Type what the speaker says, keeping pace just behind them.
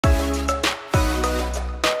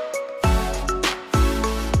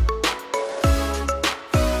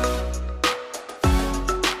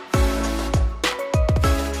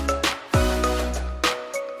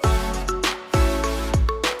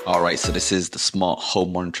so this is the smart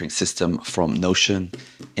home monitoring system from Notion.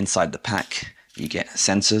 Inside the pack, you get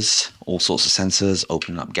sensors, all sorts of sensors,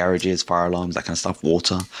 opening up garages, fire alarms, that kind of stuff,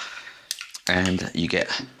 water. And you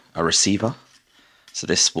get a receiver. So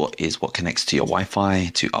this is what connects to your Wi-Fi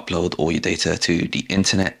to upload all your data to the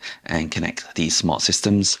internet and connect these smart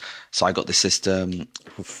systems. So I got this system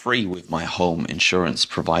for free with my home insurance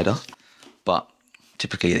provider, but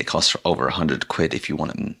typically they cost over 100 quid if you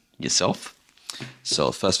want it yourself.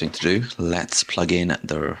 So first thing to do, let's plug in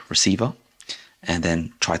the receiver and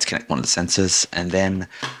then try to connect one of the sensors and then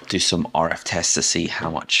do some RF tests to see how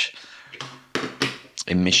much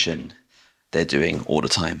emission they're doing all the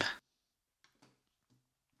time.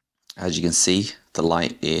 As you can see, the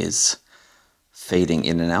light is fading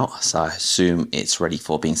in and out, so I assume it's ready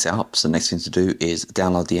for being set up. So the next thing to do is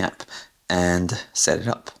download the app and set it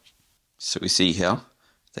up. So we see here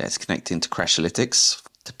that it's connecting to Crashalytics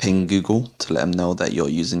to ping Google to let them know that you're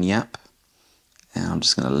using the app. And I'm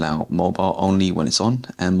just going to allow mobile only when it's on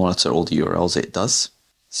and monitor all the URLs it does.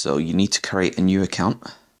 So you need to create a new account.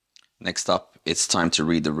 Next up, it's time to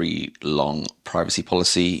read the really long privacy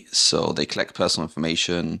policy. So they collect personal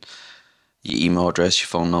information, your email address, your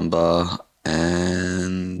phone number,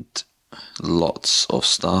 and lots of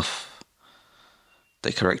stuff.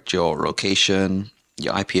 They correct your location,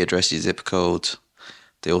 your IP address, your zip code.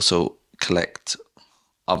 They also collect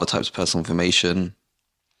other types of personal information.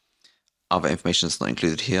 Other information that's not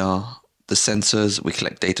included here. The sensors, we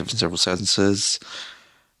collect data from several sensors.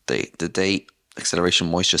 The date, acceleration,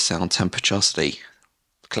 moisture, sound, temperature. So they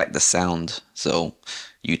collect the sound. So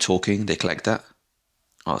you talking, they collect that.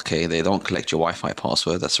 Okay, they don't collect your Wi-Fi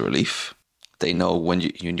password. That's a relief. They know when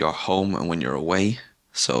you're in your home and when you're away.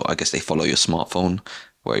 So I guess they follow your smartphone,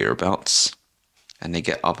 where you're abouts. And they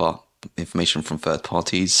get other information from third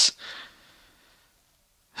parties.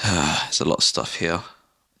 There's a lot of stuff here.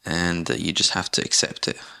 And you just have to accept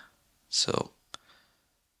it. So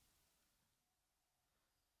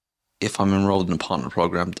if I'm enrolled in a partner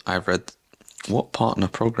program, I've read, what partner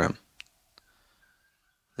program?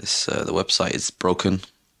 This the website is broken.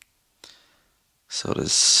 So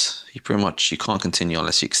you can't continue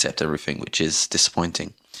unless you accept everything, which is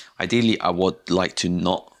disappointing. Ideally, I would like to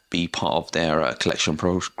not be part of their collection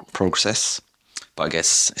process, but I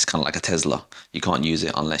guess it's kind of like a Tesla. You can't use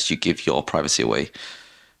it unless you give your privacy away.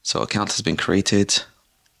 So account has been created.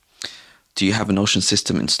 Do you have a Notion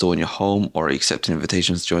system installed in your home, or are you accepting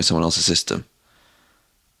invitations to join someone else's system?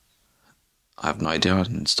 I have no idea. I'm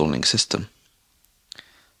installing a system.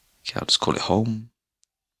 Okay, I'll just call it home.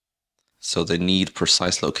 So they need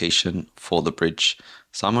precise location for the bridge.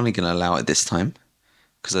 So I'm only going to allow it this time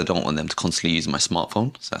because I don't want them to constantly use my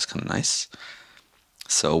smartphone. So that's kind of nice.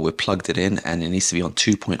 So we're plugged it in and it needs to be on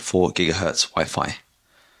 2.4 gigahertz Wi-Fi.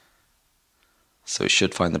 So it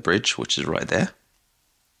should find the bridge, which is right there.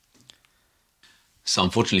 So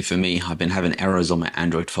unfortunately for me, I've been having errors on my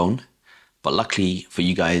Android phone. But luckily for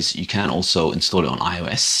you guys, you can also install it on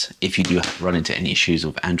iOS if you do run into any issues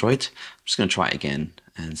with Android. I'm just going to try it again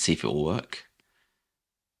and see if it will work.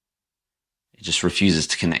 It just refuses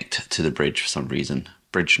to connect to the bridge for some reason.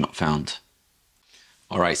 Bridge not found.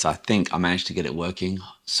 All right, so I think I managed to get it working.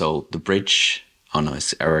 So the bridge, oh no,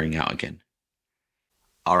 it's erroring out again.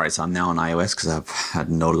 All right, so I'm now on iOS because I've had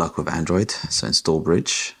no luck with Android. So install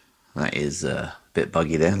bridge. That is a bit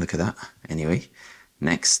buggy there, look at that. Anyway,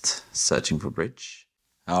 next, searching for bridge.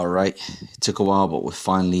 All right, it took a while, but we're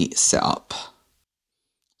finally set up.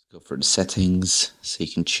 Go for the settings, so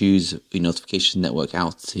you can choose your notification, network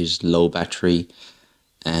outage, low battery,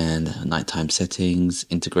 and nighttime settings,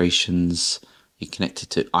 integrations. You connect it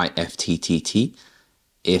to IFTTT,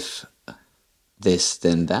 if this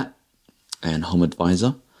then that, and home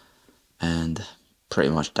advisor, and pretty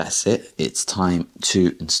much that's it. It's time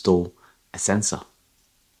to install a sensor.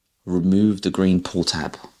 Remove the green pull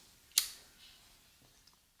tab.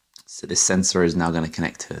 So this sensor is now going to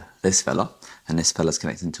connect to this fella, and this fella's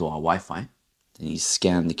connecting to our Wi-Fi. Then you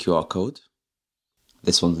scan the QR code.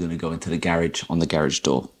 This one's going to go into the garage on the garage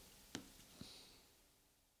door.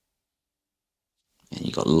 And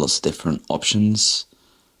you got lots of different options.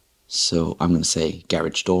 So I'm going to say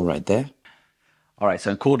garage door right there. All right,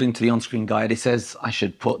 so according to the on-screen guide, it says I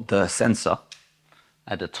should put the sensor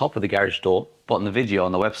at the top of the garage door, but on the video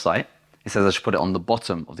on the website, it says I should put it on the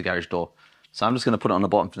bottom of the garage door. So I'm just going to put it on the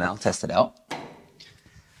bottom for now, test it out.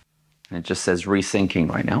 And it just says resyncing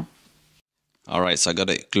right now. All right, so I got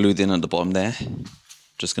it glued in at the bottom there.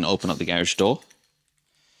 Just going to open up the garage door.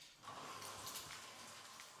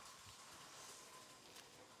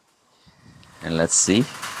 And let's see.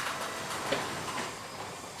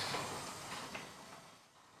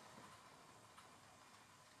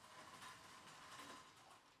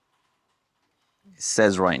 It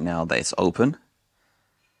says right now that it's open.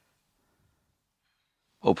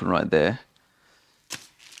 Open right there.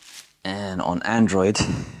 And on Android,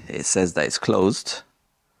 it says that it's closed.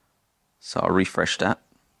 So I'll refresh that.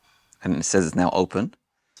 And it says it's now open.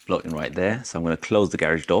 It's floating right there. So I'm going to close the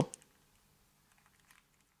garage door.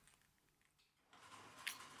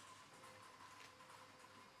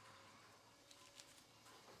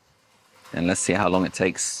 And let's see how long it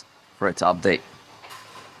takes for it to update.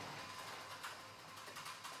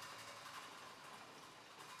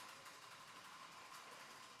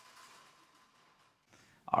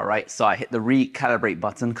 All right, so I hit the recalibrate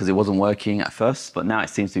button because it wasn't working at first, but now it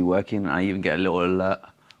seems to be working. I even get a little alert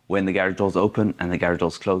when the garage door's open and the garage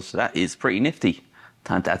door's closed. So that is pretty nifty.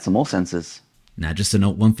 Time to add some more sensors. Now, just to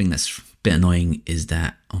note, one thing that's a bit annoying is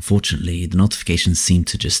that, unfortunately, the notifications seem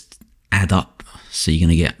to just add up. So you're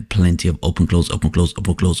going to get plenty of open, close, open, close,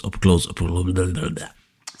 open, close, open, close, open, close, blah, blah, blah.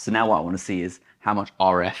 So now what I want to see is how much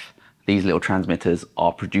RF these little transmitters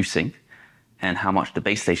are producing and how much the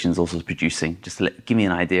base station is also producing. Just to give me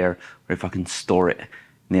an idea or if I can store it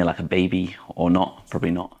near like a baby or not.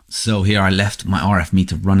 Probably not. So here I left my RF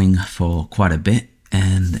meter running for quite a bit,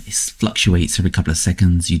 and it fluctuates every couple of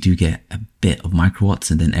seconds. You do get a bit of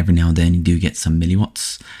microwatts, and then every now and then you do get some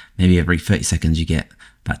milliwatts. Maybe every 30 seconds you get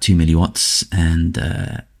about 2 milliwatts,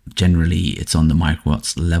 and generally it's on the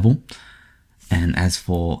microwatts level. And as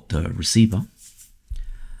for the receiver,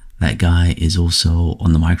 that guy is also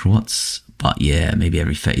on the microwatts, but yeah, maybe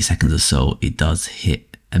every 30 seconds or so it does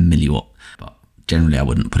hit a milliwatt, but generally I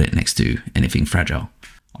wouldn't put it next to anything fragile.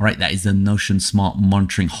 All right, that is the Notion Smart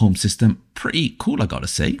Monitoring Home System. Pretty cool, I gotta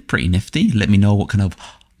say, pretty nifty. Let me know what kind of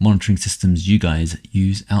monitoring systems you guys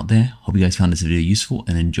use out there. Hope you guys found this video useful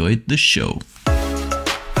and enjoyed the show.